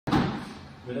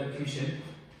with our cushion.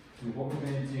 And what we're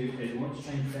going to do is we want to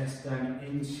try and press down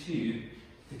into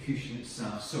the cushion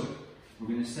itself. So we're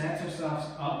going to set ourselves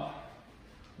up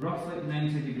roughly at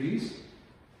 90 degrees.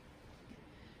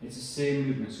 It's the same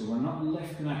movement, so we're not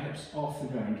lifting our hips off the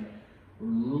ground. We're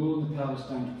rolling the pelvis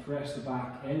down to press the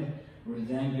back in. We're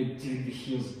then going to dig the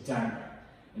heels down.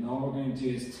 And all we're going to do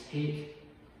is take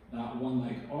that one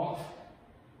leg off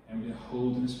and we're going to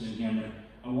hold in this position again.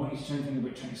 Now, I want you to try and think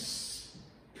about trying to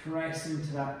press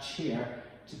into that chair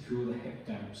to pull the hip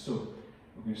down. So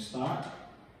we're going to start,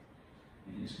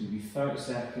 and it's going to be 30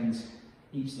 seconds,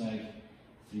 each leg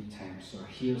 3 times. So our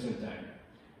heels are down.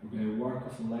 We're going to work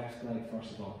with the left leg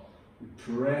first of all. We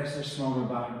press our smaller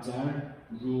back down,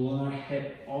 rolling our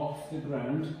hip off the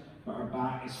ground, but our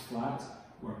back is flat.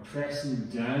 We're pressing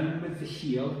down with the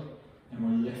heel, and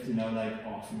we're lifting our leg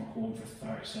off, and we're holding for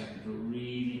 30 seconds. We're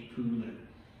really pulling.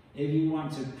 If you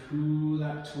want to pull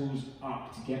that toes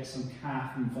up to get some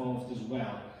calf involved as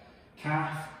well,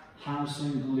 calf,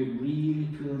 hamstring, glute, really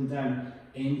pulling down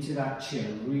into that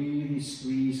chair, really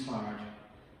squeeze hard.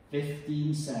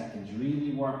 15 seconds,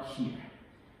 really work here,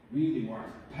 really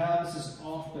work. Pelvis is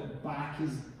off but back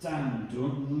is down,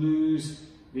 don't lose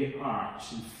the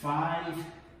arch. In 5,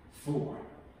 4,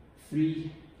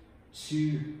 3,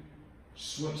 2,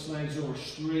 switch legs over,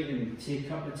 straighten,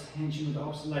 take up the tension with the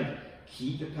opposite leg.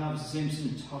 Keep the pelvis the same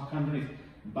position, tuck underneath,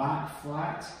 back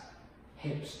flat,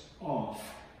 hips off.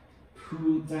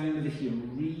 Pull down with the heel,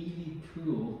 really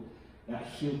pull that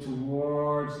heel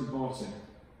towards the bottom.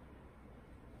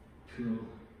 Pull,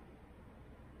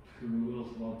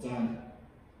 pull, well done.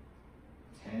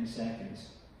 10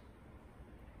 seconds.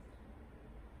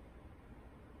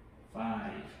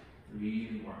 5,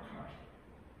 really work hard.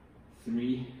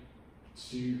 3,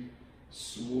 2,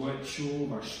 switch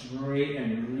over,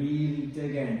 straighten, really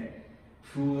dig in.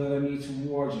 Pull the knee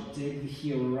towards you, dig the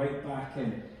heel right back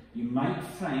in. You might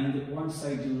find that one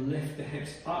side you lift the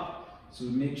hips up, so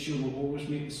make sure we'll always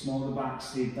make the smaller back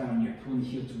stay down. You're pulling the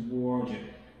heel towards you.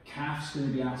 Calf's going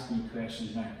to be asking you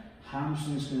questions now.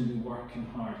 Hamstring's going to be working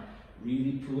hard.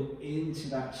 Really pull into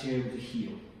that chair with the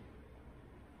heel.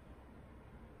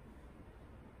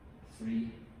 3,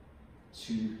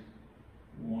 2,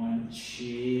 1.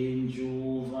 Change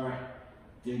over.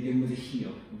 Dig in with the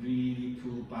heel. Really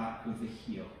pull back with the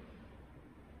heel.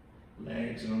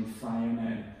 Legs are on fire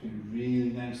now. Doing really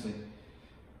nicely.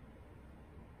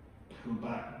 Pull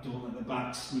back. Don't let the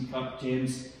back sneak up,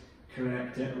 James.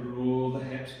 Correct it. Roll the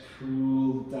hips.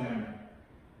 Pull down.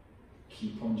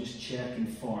 Keep on just checking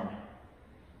form.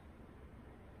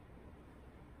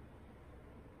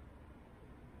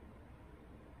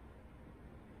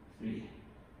 3,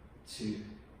 2,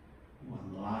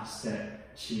 1. Last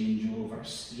set. Change over.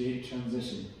 Straight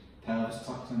transition. Pelvis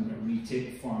tucked under.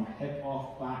 Retake form. Hip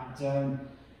off, back down.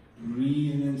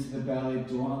 Breathing into the belly.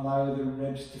 Don't allow the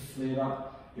ribs to flare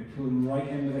up. You're pulling right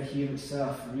in with the heel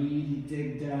itself. Really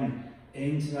dig down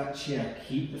into that chair.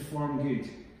 Keep the form good.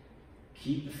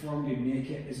 Keep the form good. Make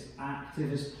it as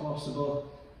active as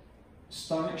possible.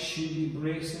 Stomach should be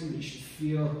bracing. You should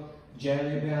feel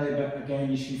jelly belly, but again,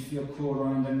 you should feel core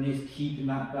underneath, keeping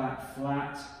that back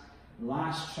flat.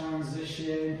 Last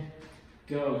transition.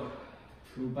 Go.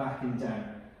 Pull back and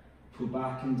down. Pull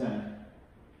back and down.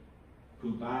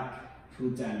 Pull back, pull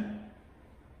down.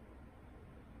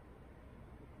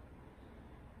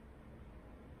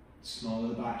 Smaller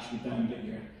the back should be down, but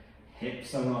your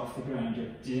hips are off the ground. You're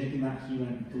digging that heel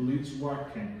in, glutes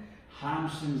working.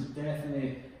 Hamstrings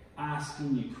definitely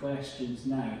asking you questions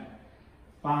now.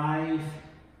 5,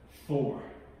 4,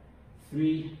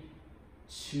 3,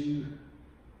 2,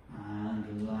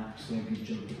 and relax. Good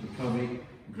job with recovery.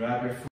 Grab your